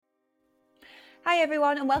Hi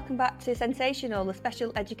everyone and welcome back to Sensational, the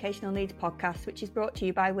special educational needs podcast which is brought to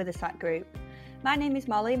you by Withersat Group. My name is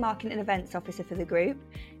Molly, Marketing and Events Officer for the group,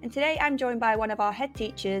 and today I'm joined by one of our head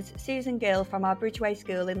teachers, Susan Gill from our Bridgeway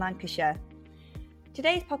School in Lancashire.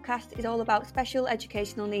 Today's podcast is all about special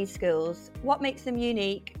educational needs schools, what makes them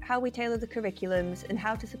unique, how we tailor the curriculums and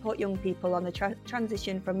how to support young people on the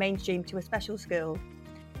transition from mainstream to a special school.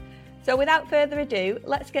 So without further ado,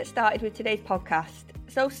 let's get started with today's podcast.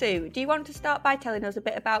 So Sue, do you want to start by telling us a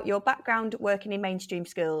bit about your background working in mainstream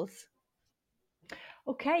schools?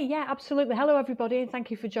 Okay, yeah, absolutely. Hello, everybody, and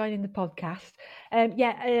thank you for joining the podcast.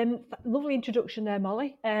 Lovely introduction there,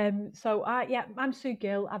 Molly. I'm Sue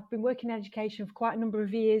Gill. I've been working in education for quite a number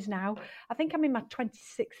of years now. I think I'm in my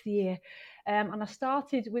 26th year, and I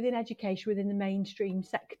started within education within the mainstream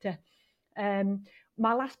sector.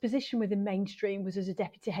 My last position within mainstream was as a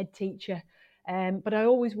deputy head teacher, but I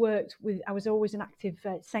was always an active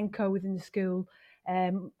SENCO within the school.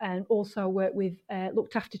 And also worked with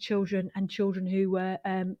looked after children and children who were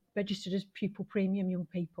registered as pupil premium young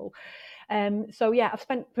people. I've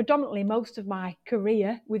spent predominantly most of my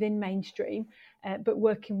career within mainstream, but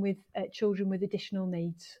working with children with additional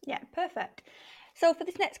needs. Yeah, perfect. So for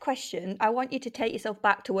this next question, I want you to take yourself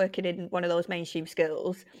back to working in one of those mainstream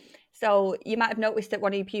schools. So you might have noticed that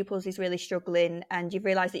one of your pupils is really struggling and you've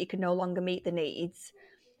realised that you can no longer meet the needs.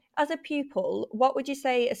 As a pupil, what would you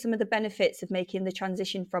say are some of the benefits of making the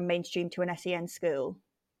transition from mainstream to an SEN school?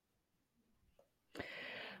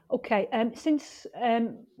 Okay, since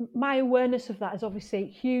my awareness of that has obviously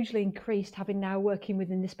hugely increased, having now working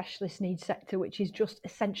within the specialist needs sector, which is just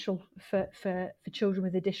essential for children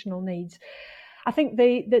with additional needs. I think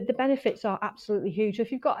the benefits are absolutely huge.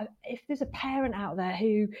 If there's a parent out there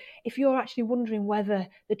who, if you're actually wondering whether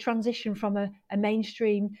the transition from a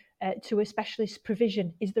mainstream to a specialist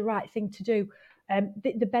provision is the right thing to do,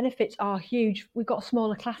 the benefits are huge. We've got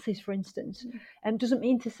smaller classes, for instance, and doesn't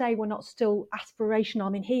mean to say we're not still aspirational. I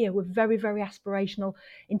mean, here we're very, very aspirational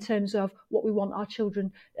in terms of what we want our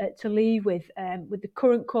children to leave with. With the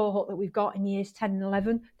current cohort that we've got in years 10 and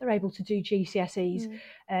 11, they're able to do GCSEs.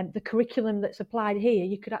 The curriculum that's applied here,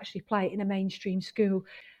 you could actually apply it in a mainstream school.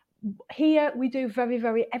 Here we do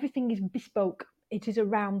everything is bespoke. It is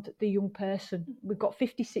around the young person. We've got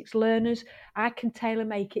 56 learners. I can tailor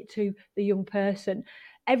make it to the young person.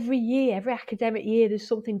 Every year, every academic year, there's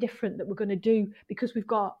something different that we're going to do because we've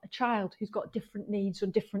got a child who's got different needs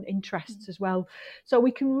and different interests as well. So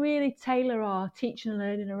we can really tailor our teaching and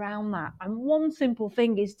learning around that. And one simple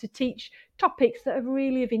thing is to teach topics that are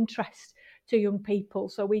really of interest to young people.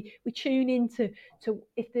 So we tune into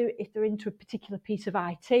if they're into a particular piece of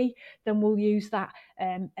IT, then we'll use that,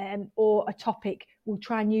 or a topic, we'll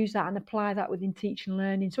try and use that and apply that within teaching and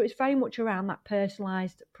learning. So it's very much around that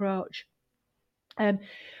personalised approach.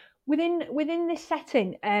 Within this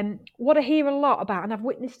setting, what I hear a lot about, and I've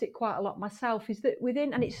witnessed it quite a lot myself, is that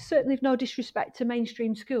and it's certainly of no disrespect to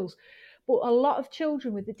mainstream schools, but a lot of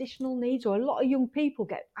children with additional needs or a lot of young people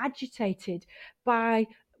get agitated by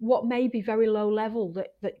what may be very low level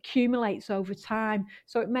that accumulates over time.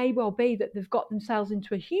 So it may well be that they've got themselves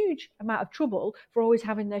into a huge amount of trouble for always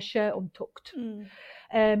having their shirt untucked.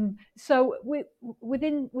 So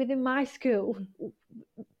within my school,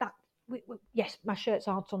 yes, my shirts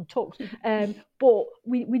aren't untucked, but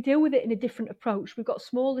we deal with it in a different approach. We've got a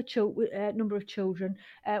smaller number of children.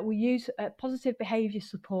 We use positive behaviour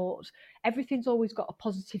support. Everything's always got a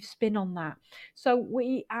positive spin on that. So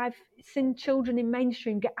I've seen children in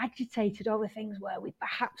mainstream get agitated over things where we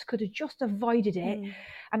perhaps could have just avoided it.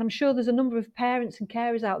 And I'm sure there's a number of parents and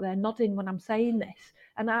carers out there nodding when I'm saying this.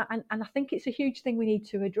 And I think it's a huge thing we need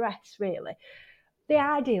to address, really. The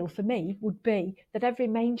ideal for me would be that every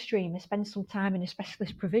mainstreamer spends some time in a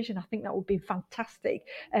specialist provision. I think that would be fantastic,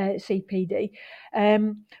 CPD.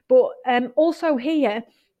 But also here,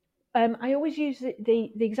 I always use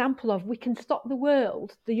the example of we can stop the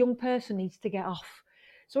world. The young person needs to get off.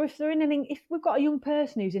 So if we've got a young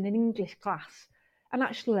person who's in an English class and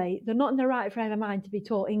actually they're not in the right frame of mind to be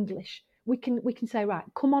taught English, we can say, right,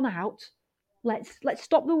 come on out. Let's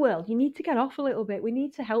stop the world. You need to get off a little bit. We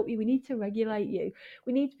need to help you. We need to regulate you.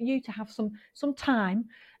 We need for you to have some time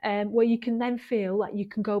where you can then feel like you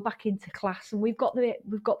can go back into class. And we've got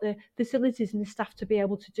the facilities and the staff to be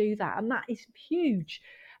able to do that. And that is huge.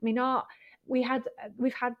 I mean,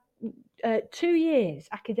 we've had 2 years,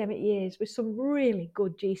 academic years, with some really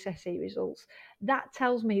good GCSE results. That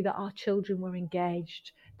tells me that our children were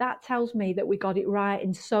engaged. That tells me that we got it right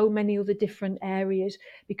in so many other different areas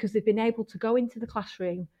because they've been able to go into the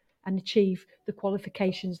classroom and achieve the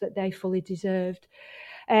qualifications that they fully deserved.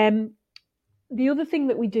 The other thing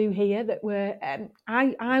that we do here that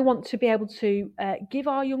I want to be able to give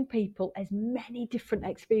our young people as many different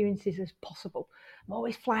experiences as possible. I'm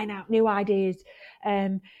always flying out new ideas,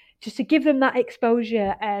 just to give them that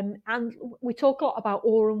exposure. And we talk a lot about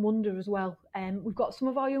awe and wonder as well. We've got some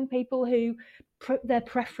of our young people who their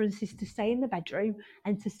preference is to stay in the bedroom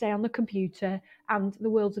and to stay on the computer, and the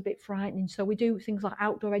world's a bit frightening. So we do things like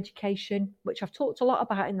outdoor education, which I've talked a lot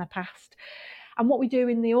about in the past. And what we do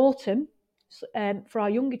in the autumn for our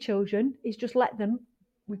younger children is just let them,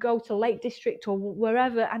 we go to Lake District or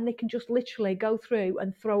wherever, and they can just literally go through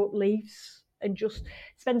and throw up leaves and just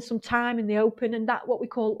spend some time in the open. And that what we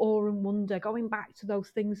call awe and wonder, going back to those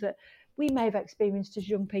things that we may have experienced as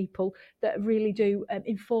young people that really do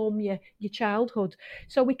inform your childhood.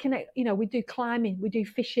 So we can, we do climbing, we do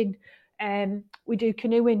fishing, we do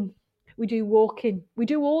canoeing, we do walking, we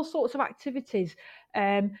do all sorts of activities.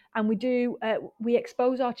 And we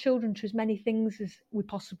expose our children to as many things as we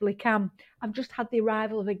possibly can. I've just had the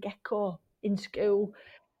arrival of a gecko in school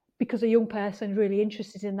because a young person is really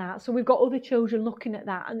interested in that. So we've got other children looking at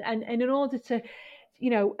that, and in order to,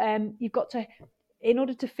 you've got to, in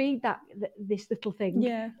order to feed this little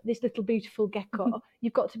thing, this little beautiful gecko,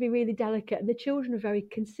 you've got to be really delicate, and the children are very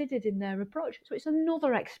considered in their approach. So it's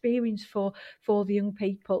another experience for the young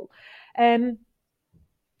people.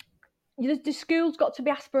 The school's got to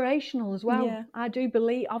be aspirational as well. Yeah. I do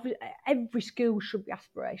believe every school should be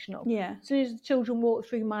aspirational. Yeah. As soon as the children walk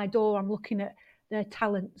through my door, I'm looking at their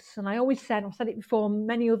talents. And I always said, I've said it before in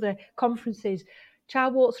many other conferences,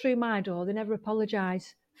 child walks through my door, they never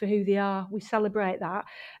apologise for who they are. We celebrate that.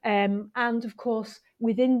 And of course,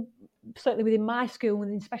 certainly within my school,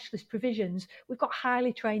 within specialist provisions, we've got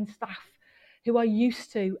highly trained staff who are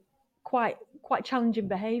used to quite challenging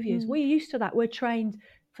behaviours. We're used to that. We're trained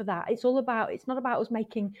for that. It's not about us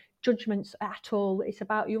making judgments at all. It's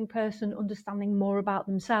about a young person understanding more about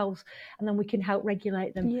themselves, and then we can help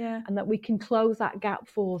regulate them, and that we can close that gap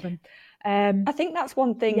for them. I think that's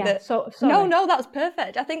one thing that... sorry. No, that's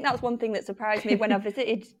perfect. I think that's one thing that surprised me when I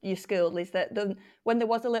visited your school, is that when there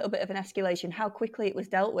was a little bit of an escalation, how quickly it was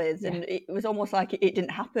dealt with, and it was almost like it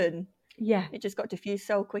didn't happen. Yeah. It just got diffused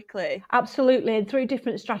so quickly. Absolutely. And through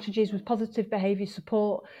different strategies with positive behaviour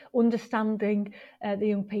support, understanding the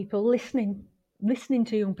young people, listening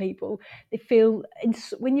to young people, they feel,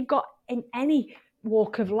 when you've got in any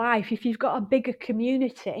walk of life, if you've got a bigger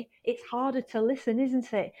community, it's harder to listen,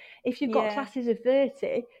 isn't it? If you've got classes of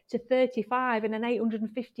 30 to 35 in an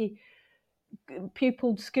 850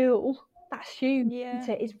 pupilled school, that's huge, isn't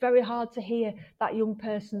it? It's very hard to hear that young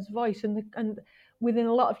person's voice. And within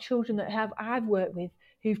a lot of children that I've worked with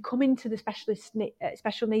who've come into the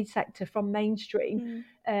special needs sector from mainstream,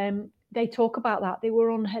 they talk about that.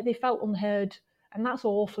 They felt unheard, and that's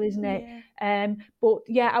awful, isn't it? But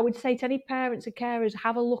I would say to any parents and carers,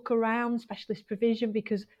 have a look around specialist provision,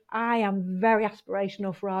 because I am very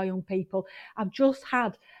aspirational for our young people. I've just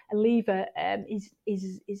had a leaver,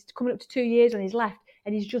 he's coming up to 2 years on his left,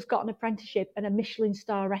 and he's just got an apprenticeship at a Michelin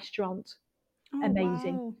star restaurant.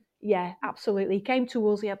 Amazing. Wow. Yeah, absolutely. He came to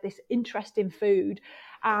us, he had this interest in food,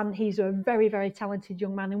 and he's a very, very talented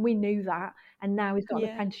young man, and we knew that, and now he's got an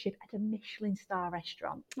apprenticeship at a Michelin star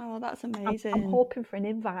restaurant. Oh, that's amazing. I'm hoping for an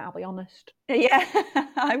invite, I'll be honest. Yeah,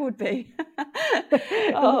 I would be.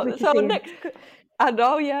 I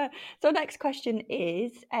know, yeah. So next question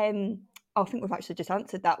is, I think we've actually just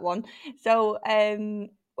answered that one. So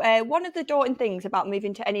one of the daunting things about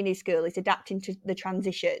moving to any new school is adapting to the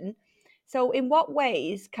transition. So in what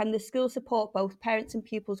ways can the school support both parents and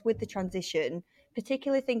pupils with the transition,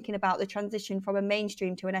 particularly thinking about the transition from a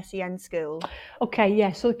mainstream to an SEN school? Okay,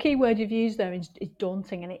 yeah. So the key word you've used there is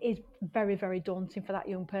daunting, and it is very, very daunting for that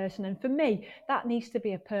young person. And for me, that needs to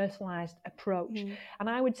be a personalised approach. And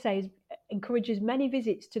I would say encourage as many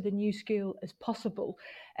visits to the new school as possible,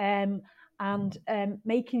 and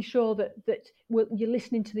making sure that you're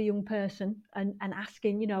listening to the young person and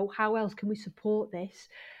asking, how else can we support this?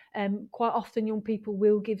 Quite often young people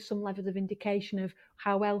will give some level of indication of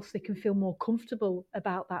how else they can feel more comfortable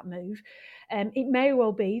about that move. It may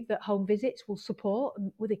well be that home visits will support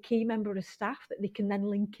with a key member of staff that they can then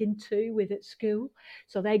link into with at school.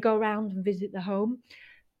 So they go around and visit the home.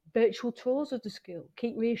 Virtual tours of the school,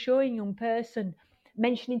 keep reassuring young person,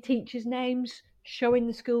 mentioning teachers' names, showing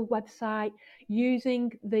the school website,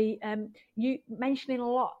 using mentioning a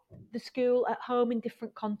lot the school at home in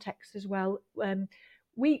different contexts as well.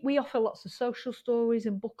 We offer lots of social stories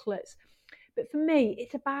and booklets, but for me,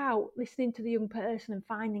 it's about listening to the young person and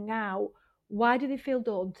finding out why do they feel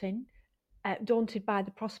daunted by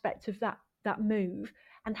the prospect of that move,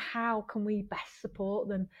 and how can we best support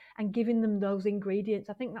them, and giving them those ingredients.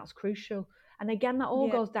 I think that's crucial. And again, that all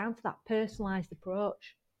goes down to that personalised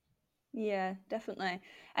approach. Yeah, definitely.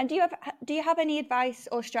 And do you have any advice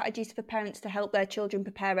or strategies for parents to help their children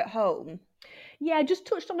prepare at home? Yeah, I just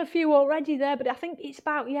touched on a few already there, but I think it's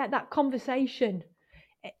about that conversation.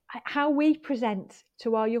 How we present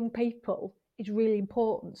to our young people is really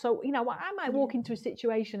important. So, I might walk into a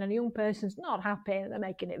situation and a young person's not happy and they're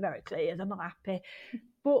making it very clear they're not happy,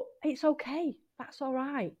 but it's okay. That's all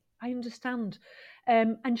right. I understand.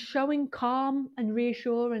 And showing calm and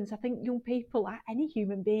reassurance. I think young people, any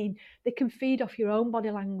human being, they can feed off your own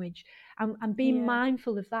body language, and being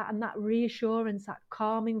mindful of that and that reassurance, that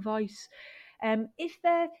calming voice.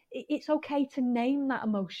 It's okay to name that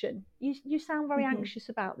emotion. You sound very anxious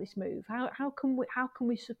about this move. How can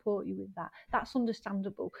we support you with that? That's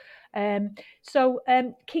understandable. So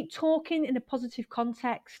keep talking in a positive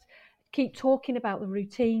context. Keep talking about the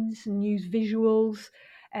routines and use visuals.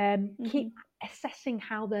 Keep assessing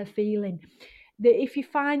how they're feeling. If you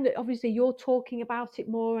find that obviously you're talking about it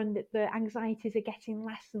more and that the anxieties are getting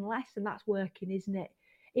less and less, and that's working, isn't it?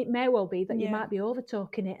 It may well be that you might be over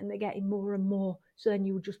talking it and they're getting more and more. So then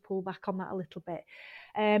you would just pull back on that a little bit.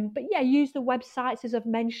 But yeah, use the websites as I've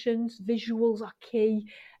mentioned. Visuals are key.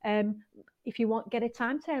 If you want, get a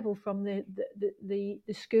timetable from the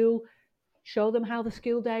school. Show them how the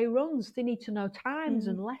school day runs. They need to know times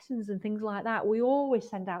and lessons and things like that. We always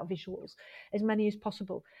send out visuals, as many as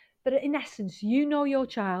possible. But in essence, you know your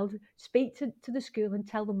child, speak to the school and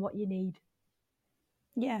tell them what you need.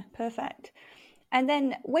 Yeah, perfect. And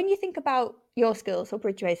then when you think about your school, so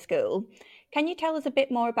Bridgeway School, can you tell us a bit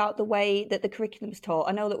more about the way that the curriculum's taught?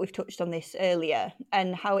 I know that we've touched on this earlier,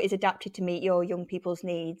 and how it is adapted to meet your young people's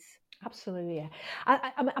needs. Absolutely, yeah.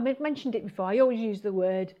 I've mentioned it before. I always use the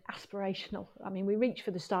word aspirational. I mean, we reach for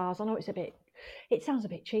the stars. I know it sounds a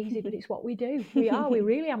bit cheesy, but it's what we do. We're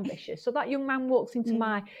really ambitious. So that young man walks into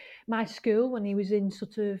my school when he was in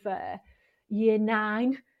sort of year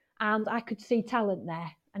 9, and I could see talent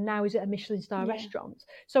there. And now he's at a Michelin star restaurant.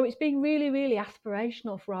 So it's been really, really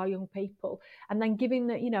aspirational for our young people. And then giving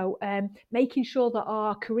that, making sure that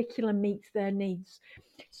our curriculum meets their needs.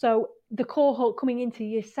 So the cohort coming into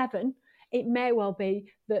year 7, it may well be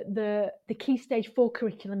that the key stage 4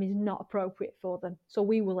 curriculum is not appropriate for them. So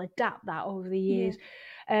we will adapt that over the years.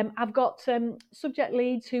 I've got subject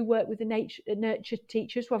leads who work with the nurture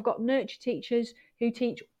teachers. So I've got nurture teachers who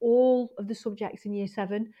teach all of the subjects in year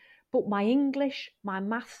 7. But my English, my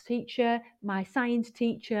maths teacher, my science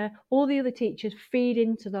teacher, all the other teachers feed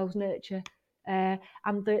into those nurture. And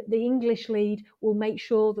the English lead will make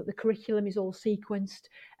sure that the curriculum is all sequenced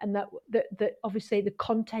and that obviously the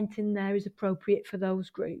content in there is appropriate for those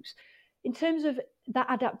groups. In terms of that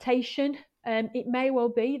adaptation, it may well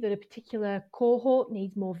be that a particular cohort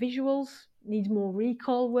needs more visuals, needs more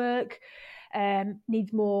recall work,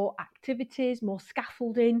 needs more activities, more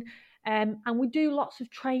scaffolding, and we do lots of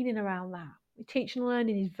training around that. Teaching and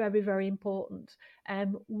learning is very, very important.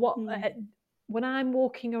 When I'm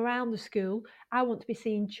walking around the school, I want to be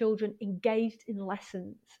seeing children engaged in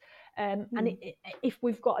lessons. If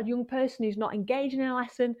we've got a young person who's not engaged in a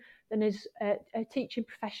lesson, then as a teaching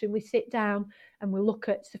profession, we sit down and we look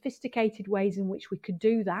at sophisticated ways in which we could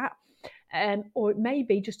do that. Or it may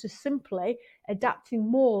be just as simply adapting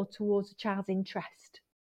more towards a child's interest.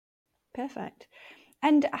 Perfect.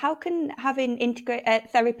 And how can having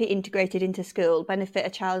therapy integrated into school benefit a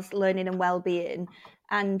child's learning and well-being?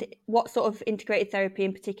 And what sort of integrated therapy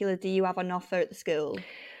in particular do you have on offer at the school?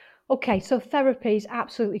 Okay, so therapy is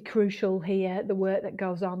absolutely crucial here, the work that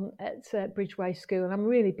goes on at Bridgeway School. And I'm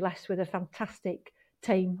really blessed with a fantastic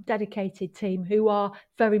team, dedicated team, who are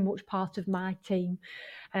very much part of my team.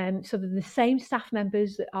 So they're the same staff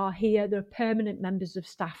members that are here. They're permanent members of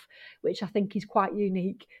staff, which I think is quite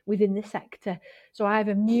unique within the sector. So I have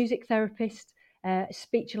a music therapist, a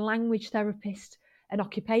speech and language therapist, an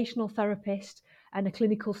occupational therapist, and a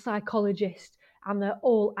clinical psychologist. And they're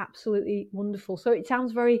all absolutely wonderful. So it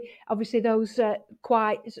sounds very, obviously those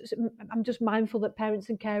I'm just mindful that parents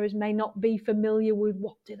and carers may not be familiar with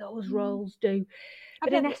what do those roles do.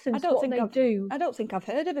 But in essence, what they do... I don't think I've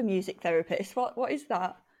heard of a music therapist. What is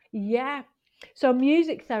that? Yeah. So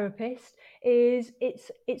music therapist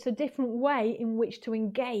it's a different way in which to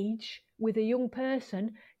engage with a young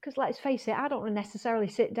person, because let's face it, I don't necessarily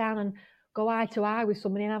sit down and go eye to eye with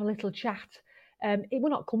somebody and have a little chat. We're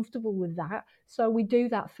not comfortable with that, so we do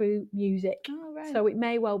that through music. Oh, right. So it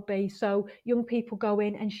may well be, so young people go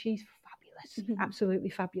in and she's fabulous, absolutely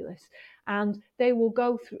fabulous, and they will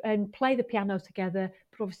go through and play the piano together,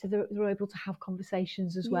 but obviously they're able to have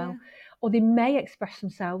conversations as well, or they may express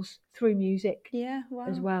themselves through music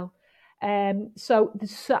as well. And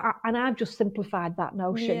I've just simplified that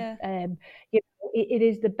notion. Yeah. It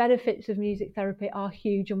is, the benefits of music therapy are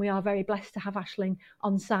huge, and we are very blessed to have Aisling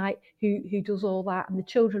on site who does all that, and the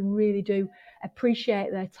children really do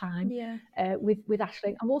appreciate their time Yeah. with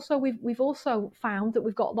Aisling. And also we've also found that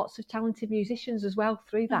we've got lots of talented musicians as well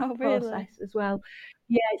through that Oh, really? process as well.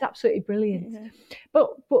 Yeah, it's absolutely brilliant. Yeah.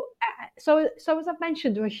 So as I've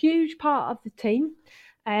mentioned, they're a huge part of the team,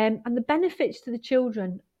 and the benefits to the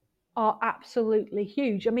children are absolutely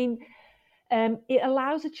huge. I mean, it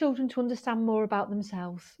allows the children to understand more about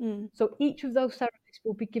themselves. So each of those therapists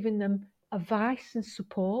will be giving them advice and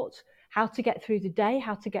support, how to get through the day,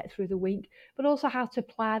 how to get through the week, but also how to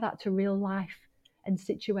apply that to real life and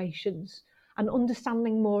situations, and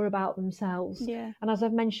understanding more about themselves. Yeah. And as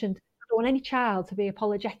I've mentioned, I don't want any child to be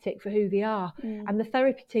apologetic for who they are. And the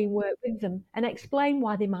therapy team work with them and explain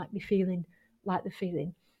why they might be feeling like they're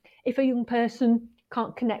feeling. If a young person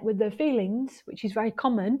can't connect with their feelings, which is very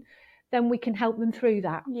common, then we can help them through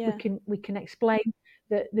that. Yeah. We can explain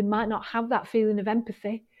that they might not have that feeling of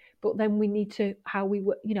empathy, but then we need to how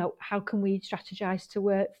can we strategize to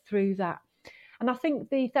work through that. And I think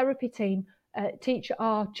the therapy team teach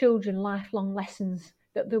our children lifelong lessons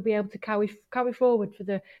that they'll be able to carry forward for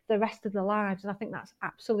the rest of their lives, and I think that's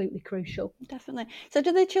absolutely crucial. Definitely. So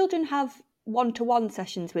do the children have one-to-one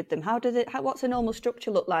sessions with them? What's a normal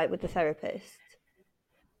structure look like with the therapist?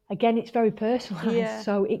 Again, it's very personalised. Yeah.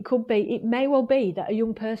 So it may well be that a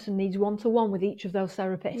young person needs one-to-one with each of those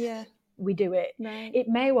therapists. Yeah. We do it. Right. It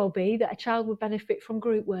may well be that a child would benefit from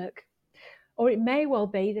group work, or it may well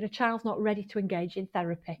be that a child's not ready to engage in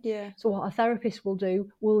therapy. Yeah. So what a therapist will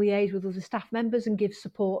do, will liaise with other staff members and give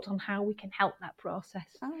support on how we can help that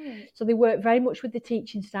process. Oh, right. So they work very much with the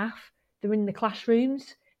teaching staff. They're in the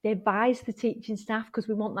classrooms. They advise the teaching staff because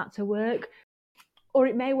we want that to work. Or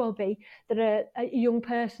it may well be that a young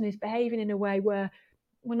person is behaving in a way where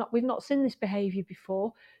we've not seen this behaviour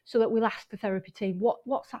before, so that we'll ask the therapy team,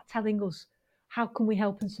 what's that telling us? How can we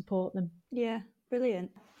help and support them? Yeah, brilliant.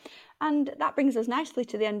 And that brings us nicely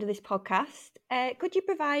to the end of this podcast. Could you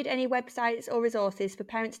provide any websites or resources for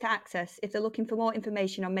parents to access if they're looking for more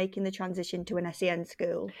information on making the transition to an SEN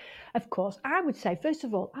school? Of course, I would say, first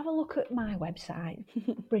of all, have a look at my website,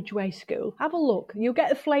 Bridgeway School. Have a look. You'll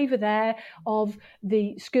get a flavour there of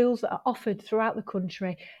the schools that are offered throughout the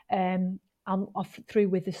country through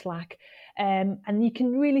With the Slack. And you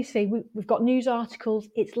can really see we've got news articles.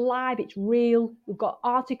 It's live, it's real. We've got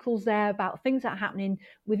articles there about things that are happening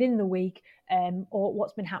within the week or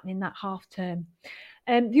what's been happening that half term.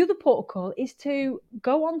 The other protocol is to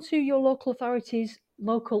go onto your local authority's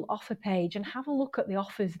local offer page and have a look at the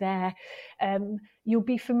offers there. You'll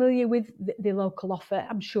be familiar with the local offer,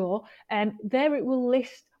 I'm sure. There it will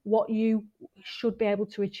list what you should be able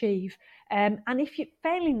to achieve. And if you're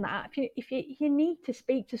failing that, if you need to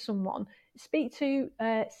speak to someone, speak to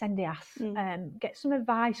SENDIAS, get some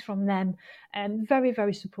advice from them. Very,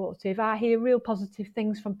 very supportive. I hear real positive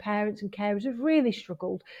things from parents and carers who've really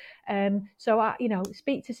struggled. So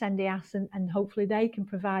speak to SENDIAS and hopefully they can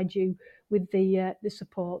provide you with the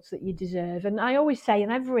supports that you deserve. And I always say in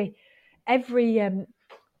every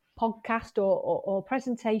podcast or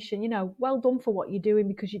presentation, well done for what you're doing,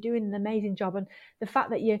 because you're doing an amazing job. And the fact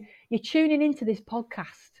that you're tuning into this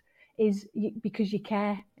podcast is because you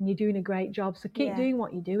care and you're doing a great job. So keep doing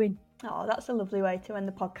what you're doing. Oh, that's a lovely way to end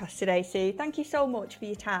the podcast today, Sue. Thank you so much for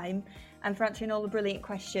your time and for answering all the brilliant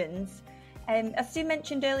questions. As Sue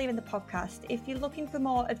mentioned earlier in the podcast, if you're looking for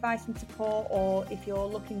more advice and support, or if you're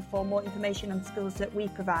looking for more information on skills that we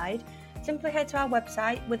provide, simply head to our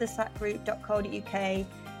website, witherslackgroup.co.uk,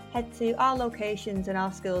 head to our locations and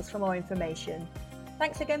our skills for more information.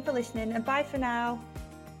 Thanks again for listening, and bye for now.